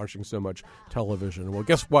started watching so much television. Well,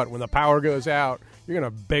 guess what? When the power goes out, you're going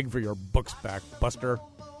to beg for your books back, Buster.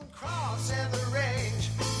 Crossing the range,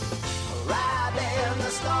 riding the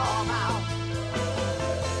storm out.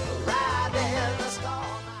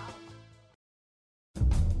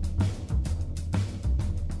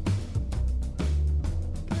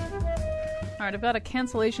 All right, I've got a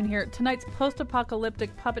cancellation here. Tonight's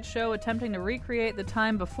post-apocalyptic puppet show attempting to recreate the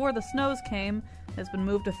time before the snows came has been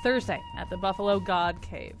moved to Thursday at the Buffalo God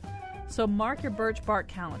Cave. So mark your birch bark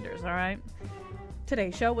calendars, all right?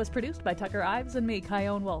 Today's show was produced by Tucker Ives and me,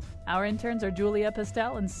 Kyone Wolf. Our interns are Julia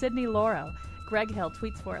Pastel and Sydney Lauro. Greg Hill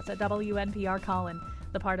tweets for us at WNPR Colin.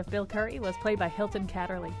 The part of Bill Curry was played by Hilton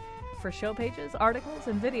Catterley. For show pages, articles,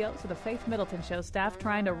 and videos of the Faith Middleton Show staff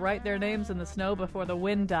trying to write their names in the snow before the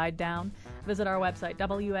wind died down, visit our website,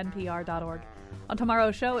 WNPR.org. On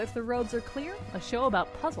tomorrow's show, If the Roads Are Clear, a show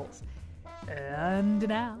about puzzles. And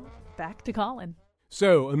now, back to Colin.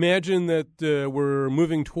 So imagine that we're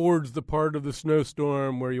moving towards the part of the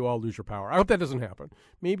snowstorm where you all lose your power. I hope that doesn't happen.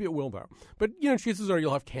 Maybe it will, though. But, you know, chances are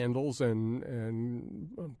you'll have candles and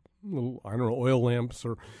little, I don't know, oil lamps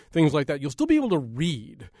or things like that. You'll still be able to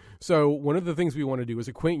read. So one of the things we want to do is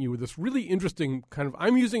acquaint you with this really interesting kind of,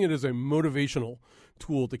 I'm using it as a motivational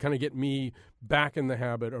tool to kind of get me back in the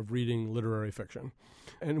habit of reading literary fiction.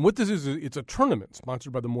 And what this is, it's a tournament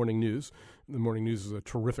sponsored by the Morning News. The Morning News is a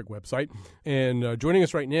terrific website. And joining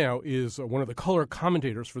us right now is one of the color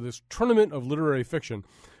commentators for this tournament of literary fiction.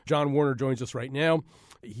 John Warner joins us right now.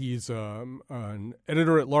 He's an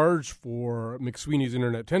editor-at-large for McSweeney's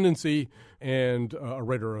Internet Tendency and a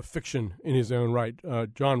writer of fiction in his own right.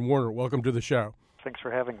 John Warner, welcome to the show. Thanks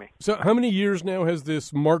for having me. So how many years now has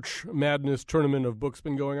this March Madness tournament of books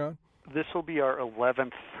been going on? This will be our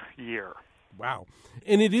 11th year. Wow.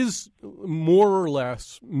 And it is more or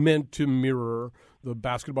less meant to mirror the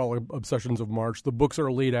basketball obsessions of March. The books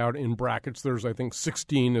are laid out in brackets. There's, I think,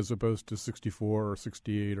 16 as opposed to 64 or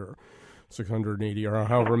 68 or 680 or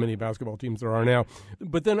however many basketball teams there are now.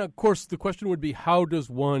 But then, of course, the question would be, how does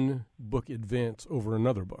one book advance over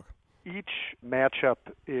another book? Each matchup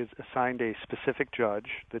is assigned a specific judge.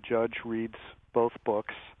 The judge reads both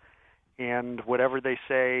books, and whatever they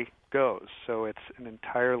say goes. So it's an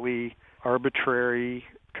entirely arbitrary,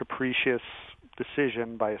 capricious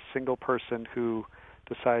decision by a single person who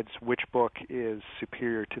decides which book is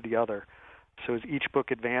superior to the other. So as each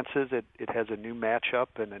book advances, it has a new matchup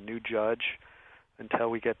and a new judge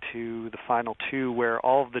until we get to the final two, where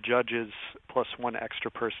all of the judges plus one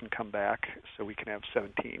extra person come back, so we can have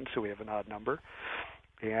 17, so we have an odd number.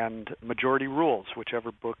 And majority rules.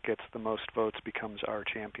 Whichever book gets the most votes becomes our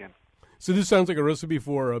champion. So this sounds like a recipe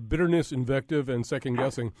for bitterness, invective, and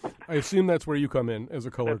second-guessing. I assume that's where you come in as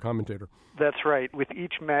a color commentator. That's right. With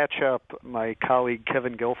each matchup, my colleague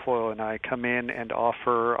Kevin Guilfoyle and I come in and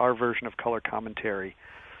offer our version of color commentary.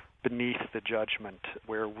 beneath the judgment,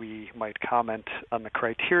 where we might comment on the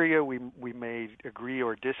criteria. We may agree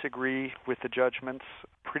or disagree with the judgments.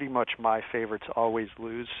 Pretty much my favorites always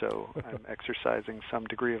lose, so I'm exercising some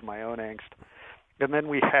degree of my own angst. And then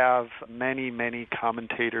we have many, many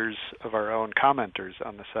commentators of our own, commenters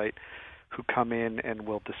on the site, who come in and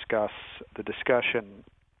will discuss the discussion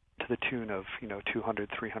to the tune of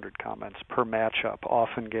 200, 300 comments per matchup,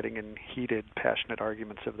 often getting in heated, passionate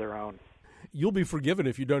arguments of their own. You'll be forgiven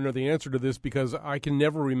if you don't know the answer to this, because I can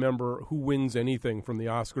never remember who wins anything from the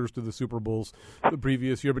Oscars to the Super Bowls the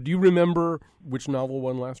previous year. But do you remember which novel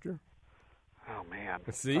won last year? Oh, man.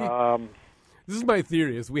 See? This is my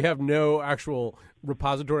theory, is we have no actual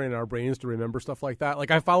repository in our brains to remember stuff like that.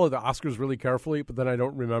 Like, I follow the Oscars really carefully, but then I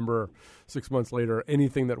don't remember 6 months later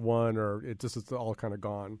anything that won, or it's all kind of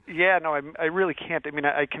gone. Yeah, no, I really can't. I mean,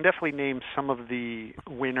 I can definitely name some of the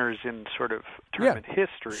winners in sort of tournament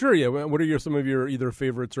history. Sure, yeah. What are some of your either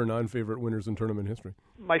favorites or non-favorite winners in tournament history?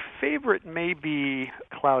 My favorite may be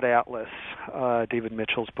Cloud Atlas, David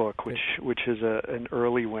Mitchell's book, which is an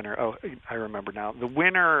early winner. Oh, I remember now. The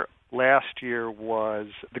winner last year was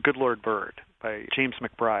The Good Lord Bird by James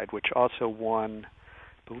McBride, which also won,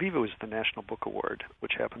 I believe it was the National Book Award,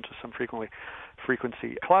 which happens with some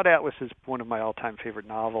frequency. Cloud Atlas is one of my all-time favorite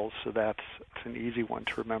novels, so it's an easy one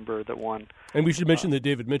to remember that won. And we should mention that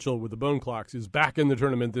David Mitchell with the Bone Clocks is back in the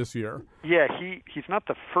tournament this year. Yeah, he's not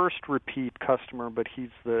the first repeat customer, but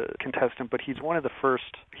he's the contestant, but he's one of the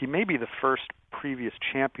first, he may be the first previous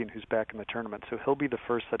champion who's back in the tournament, so he'll be the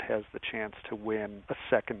first that has the chance to win a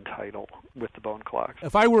second title with the Bone Clocks.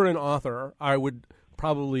 If I were an author, I would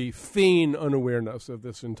probably feign unawareness of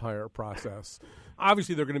this entire process.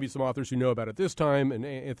 Obviously, there are going to be some authors who know about it this time, and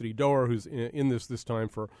Anthony Doerr, who's in this time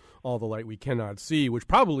for All the Light We Cannot See, which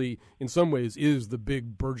probably, in some ways, is the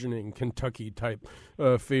big, burgeoning Kentucky-type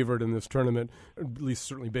favorite in this tournament, at least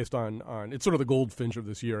certainly based on it's sort of the Goldfinch of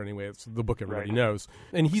this year anyway. It's the book everybody knows.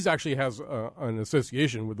 And he's actually has an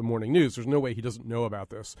association with the Morning News. There's no way he doesn't know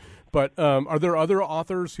about this. But are there other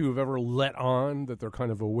authors who have ever let on that they're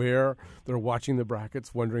kind of aware, they're watching the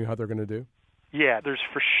brackets, wondering how they're going to do? Yeah, there's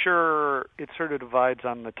for sure, it sort of divides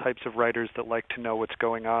on the types of writers that like to know what's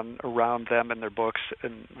going on around them and their books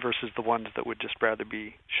and versus the ones that would just rather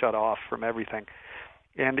be shut off from everything.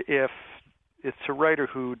 And if it's a writer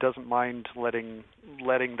who doesn't mind letting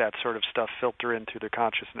that sort of stuff filter into their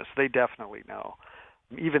consciousness, they definitely know.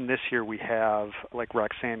 Even this year we have, like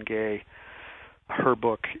Roxane Gay, her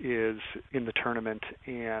book is in the tournament,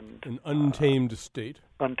 and An Untamed State.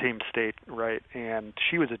 Untamed State, right. And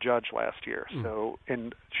she was a judge last year, so,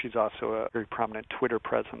 and she's also a very prominent Twitter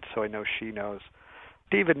presence, so I know she knows.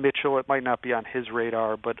 David Mitchell, it might not be on his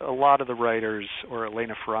radar, but a lot of the writers, or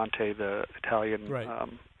Elena Ferrante, the Italian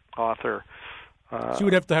author, she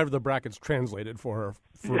would have to have the brackets translated for her.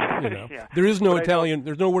 Yeah. There is no Italian.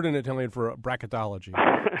 There's no word in Italian for bracketology.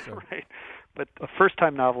 So. Right. But a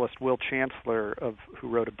first-time novelist, Will Chancellor, who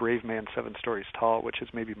wrote A Brave Man 7 Stories Tall, which is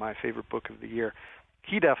maybe my favorite book of the year,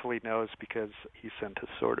 he definitely knows because he sent a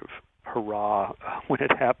sort of hurrah when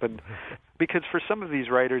it happened. Because for some of these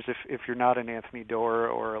writers, if you're not an Anthony Doerr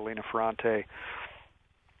or Elena Ferrante,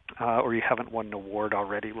 or you haven't won an award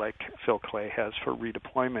already like Phil Clay has for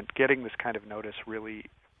Redeployment, getting this kind of notice really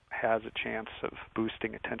has a chance of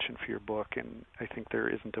boosting attention for your book, and I think there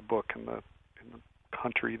isn't a book in the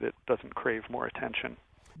country that doesn't crave more attention.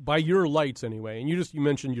 By your lights, anyway, and you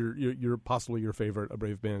mentioned your possibly your favorite, A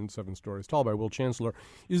Brave Man 7 Stories Tall by Will Chancellor.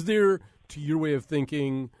 Is there, to your way of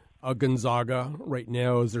thinking, a Gonzaga right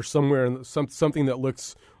now? Is there somewhere something that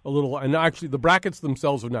looks a little? And actually, the brackets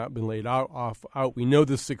themselves have not been laid out. We know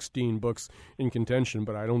the 16 books in contention,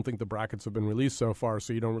 but I don't think the brackets have been released so far,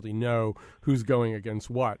 so you don't really know who's going against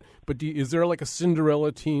what. But is there like a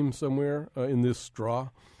Cinderella team somewhere in this draw?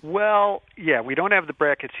 Well, yeah, we don't have the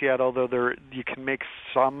brackets yet, although you can make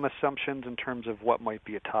some assumptions in terms of what might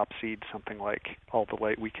be a top seed, something like All the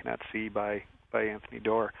Light We Cannot See by Anthony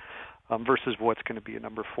Doerr. Versus what's going to be a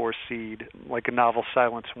number 4 seed, like a novel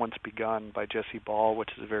Silence Once Begun by Jesse Ball, which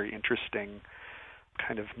is a very interesting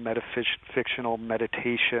kind of fictional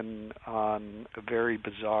meditation on a very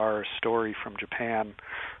bizarre story from Japan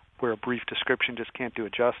where a brief description just can't do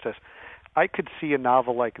it justice. I could see a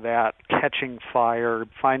novel like that catching fire,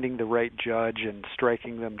 finding the right judge and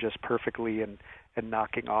striking them just perfectly and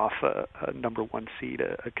knocking off a number 1 seed,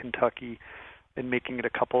 a Kentucky, and making it a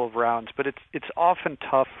couple of rounds. But it's often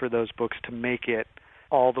tough for those books to make it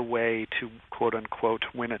all the way to, quote-unquote,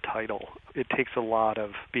 win a title. It takes a lot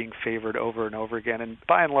of being favored over and over again. And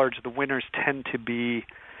by and large, the winners tend to be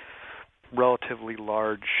relatively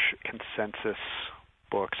large consensus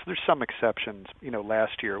books. There's some exceptions.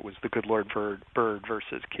 Last year it was The Good Lord Bird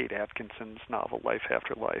versus Kate Atkinson's novel Life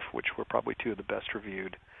After Life, which were probably two of the best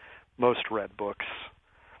reviewed, most read books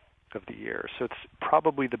of the year. So it's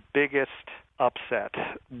probably the biggest upset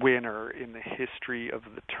winner in the history of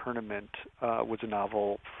the tournament. Was a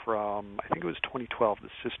novel from, I think it was 2012,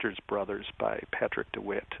 The Sisters Brothers by Patrick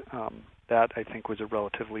DeWitt. That, I think, was a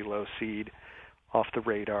relatively low seed, off the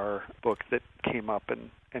radar book that came up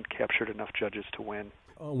and captured enough judges to win.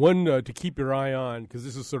 One to keep your eye on, because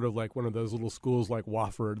this is sort of like one of those little schools like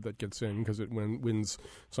Wofford that gets in because it wins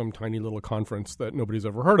some tiny little conference that nobody's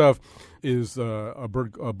ever heard of, is a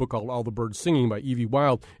book called All the Birds Singing by Evie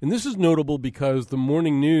Wyld. And this is notable because the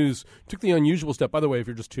Morning News took the unusual step. By the way, if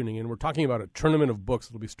you're just tuning in, we're talking about a tournament of books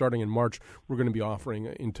that will be starting in March. We're going to be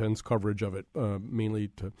offering intense coverage of it, mainly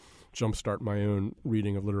to jumpstart my own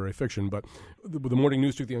reading of literary fiction. But the Morning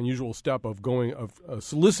News took the unusual step of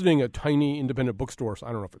soliciting a tiny independent bookstore.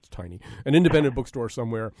 I don't know if it's tiny, an independent bookstore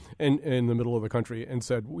somewhere in the middle of the country, and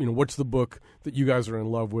said, what's the book that you guys are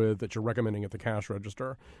in love with that you're recommending at the cash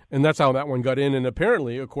register? And that's how that one got in. And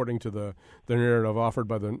apparently, according to the narrative offered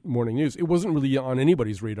by the Morning News, it wasn't really on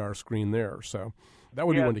anybody's radar screen there. So that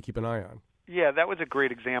would be one to keep an eye on. Yeah, that was a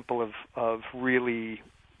great example of really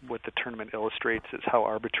what the tournament illustrates is how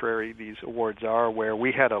arbitrary these awards are, where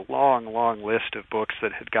we had a long, long list of books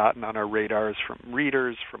that had gotten on our radars from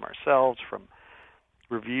readers, from ourselves, from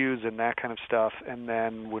reviews and that kind of stuff. And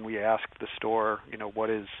then when we asked the store,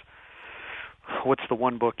 what's the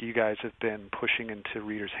one book you guys have been pushing into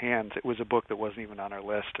readers' hands, it was a book that wasn't even on our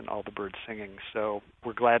list, and All the Birds Singing. So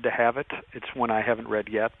we're glad to have it. It's one I haven't read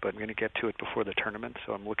yet, but I'm going to get to it before the tournament,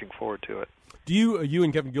 so I'm looking forward to it. Do you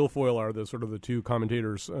and Kevin Guilfoyle are the two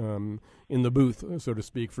commentators in the booth, so to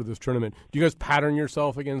speak, for this tournament. Do you guys pattern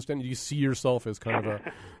yourself against any? Do you see yourself as kind of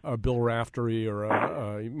a Bill Raftery or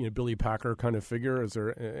a Billy Packer kind of figure? Is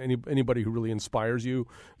there anybody who really inspires you?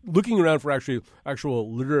 Looking around for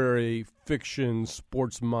actual literary fiction,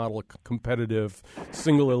 sports model, competitive,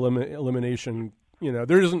 single elimination.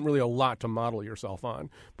 There isn't really a lot to model yourself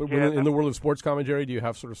on. But in the world of sports commentary, do you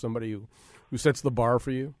have sort of somebody who sets the bar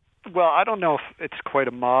for you? Well, I don't know if it's quite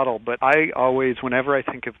a model, but I always, whenever I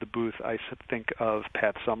think of the booth, I think of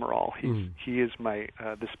Pat Summerall. He is my,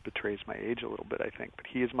 this betrays my age a little bit, I think, but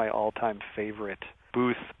he is my all-time favorite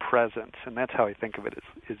booth presence, and that's how I think of it,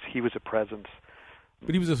 is he was a presence.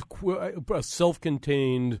 But he was a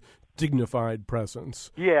self-contained, dignified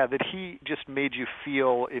presence. Yeah, that he just made you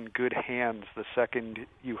feel in good hands the second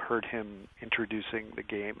you heard him introducing the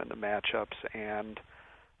game and the matchups, and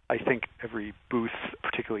I think every booth,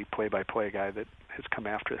 particularly play-by-play guy that has come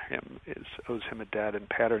after him, owes him a debt and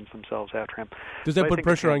patterns themselves after him. Does that put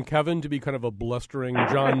pressure on Kevin to be kind of a blustering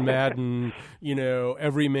John Madden,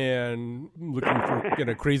 every man looking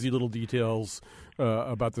for crazy little details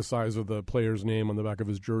about the size of the player's name on the back of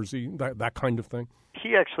his jersey, that kind of thing?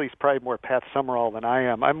 He actually is probably more Pat Summerall than I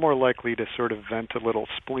am. I'm more likely to sort of vent a little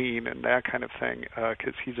spleen and that kind of thing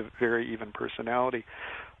because he's a very even personality.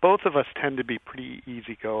 Both of us tend to be pretty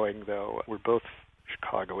easygoing, though. We're both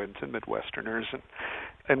Chicagoans and Midwesterners,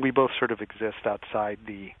 and we both sort of exist outside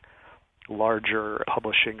the larger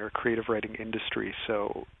publishing or creative writing industry.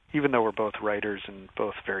 So even though we're both writers and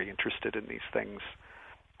both very interested in these things,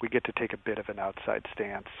 we get to take a bit of an outside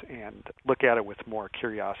stance and look at it with more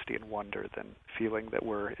curiosity and wonder than feeling that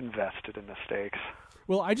we're invested in the stakes.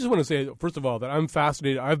 Well, I just want to say, first of all, that I'm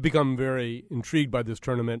fascinated. I've become very intrigued by this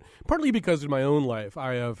tournament, partly because in my own life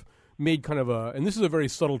I have made kind of and this is a very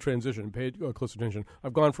subtle transition, pay close attention.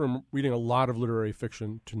 I've gone from reading a lot of literary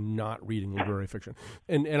fiction to not reading literary fiction.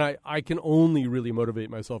 And I can only really motivate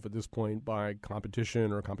myself at this point by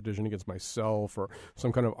competition or competition against myself or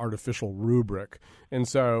some kind of artificial rubric. And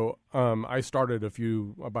so I started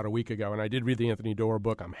about a week ago, and I did read the Anthony Doerr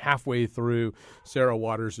book. I'm halfway through Sarah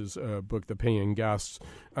Waters' book, The Paying Guests.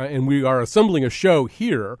 And we are assembling a show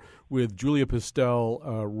here with Julia Pistel,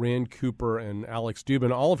 Rand Cooper, and Alex Dubin,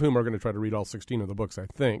 all of whom are going to try to read all 16 of the books, I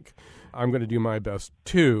think. I'm going to do my best,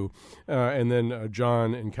 too. And then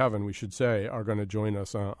John and Kevin, we should say, are going to join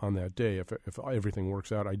us on that day if everything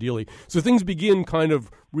works out ideally. So things begin kind of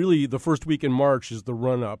really the first week in March is the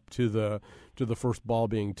run-up to the first ball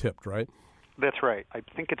being tipped, right? That's right. I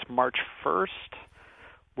think it's March 1st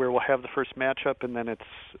where we'll have the first matchup, and then it's,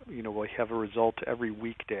 we'll have a result every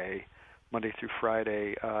weekday, Monday through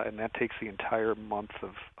Friday, and that takes the entire month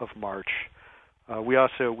of March. We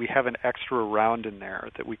have an extra round in there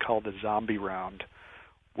that we call the zombie round,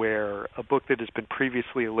 where a book that has been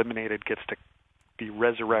previously eliminated gets to be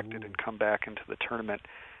resurrected and come back into the tournament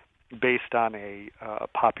based on a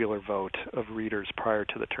popular vote of readers prior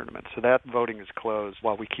to the tournament. So that voting is closed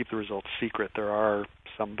while we keep the results secret. There are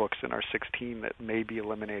some books in our 16 that may be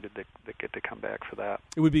eliminated that get to come back for that.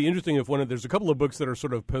 It would be interesting if there's a couple of books that are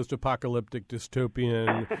sort of post-apocalyptic,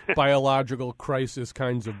 dystopian, biological crisis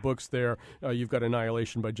kinds of books there. You've got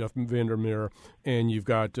Annihilation by Jeff Vandermeer, and you've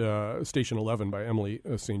got Station 11 by Emily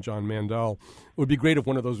St. John Mandel. It would be great if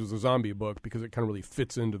one of those was a zombie book because it kind of really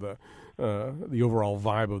fits into the overall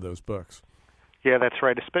vibe of those books. Yeah, that's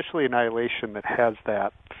right, especially Annihilation that has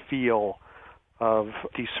that feel of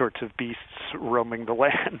these sorts of beasts roaming the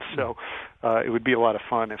land. So it would be a lot of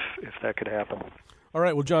fun if that could happen. All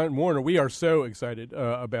right, well, John Warner, we are so excited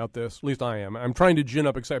about this. At least I am. I'm trying to gin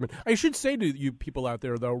up excitement. I should say to you people out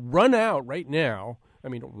there, though, run out right now. I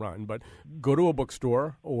mean, don't run, but go to a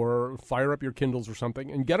bookstore or fire up your Kindles or something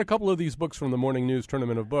and get a couple of these books from the Morning News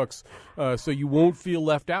Tournament of Books so you won't feel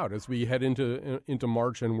left out as we head into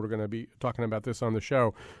March, and we're going to be talking about this on the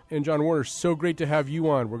show. And John Warner, so great to have you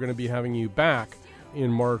on. We're going to be having you back in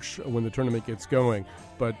March when the tournament gets going,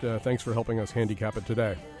 but thanks for helping us handicap it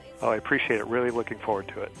today. Oh, I appreciate it. Really looking forward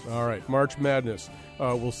to it. All right, March Madness.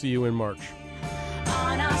 We'll see you in March.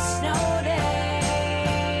 On a snow day.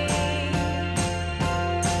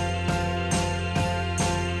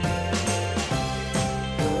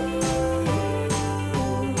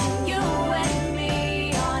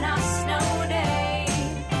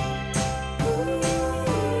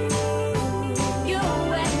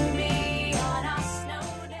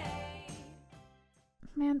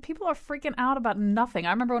 People are freaking out about nothing. I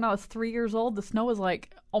remember when I was 3 years old, the snow was like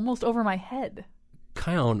almost over my head.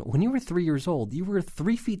 Kion, when you were 3 years old, you were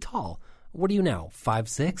 3 feet tall. What are you now,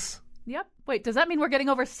 5'6"? Yep. Wait, does that mean we're getting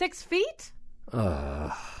over 6 feet?